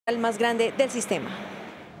El más grande del sistema.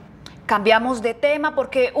 Cambiamos de tema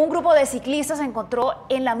porque un grupo de ciclistas encontró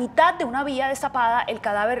en la mitad de una vía destapada el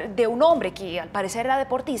cadáver de un hombre que al parecer era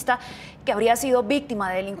deportista, que habría sido víctima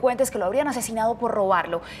de delincuentes que lo habrían asesinado por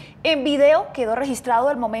robarlo. En video quedó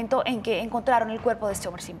registrado el momento en que encontraron el cuerpo de este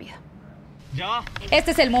hombre sin vida.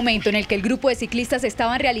 Este es el momento en el que el grupo de ciclistas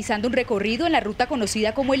estaban realizando un recorrido en la ruta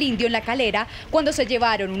conocida como el Indio en la Calera, cuando se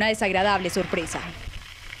llevaron una desagradable sorpresa.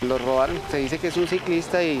 Lo robaron, se dice que es un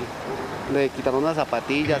ciclista y le quitaron las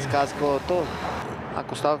zapatillas, casco, todo.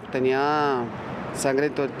 Acostado, tenía sangre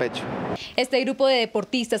en todo el pecho. Este grupo de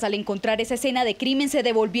deportistas, al encontrar esa escena de crimen, se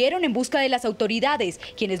devolvieron en busca de las autoridades,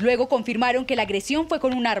 quienes luego confirmaron que la agresión fue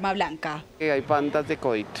con un arma blanca. Hay bandas de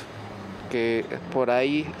codito, que por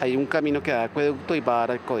ahí hay un camino que da acueducto y va a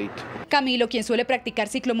dar al codito. Camilo, quien suele practicar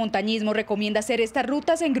ciclomontañismo, recomienda hacer estas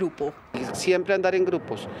rutas en grupo. Siempre andar en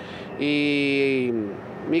grupos. Y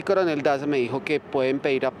mi coronel Daza me dijo que pueden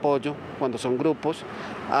pedir apoyo cuando son grupos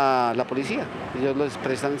a la policía. Ellos les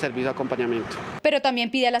prestan servicio de acompañamiento. Pero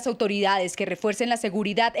también pide a las autoridades que refuercen la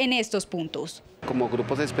seguridad en estos puntos. Como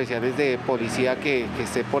grupos especiales de policía que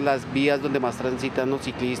esté por las vías donde más transitan los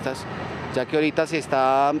ciclistas, ya que ahorita se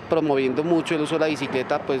está promoviendo mucho el uso de la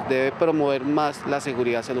bicicleta, pues debe promover más la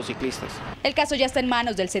seguridad hacia los ciclistas. El caso ya está en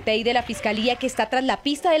manos del CTI de la Fiscalía, que está tras la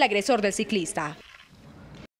pista del agresor del ciclista.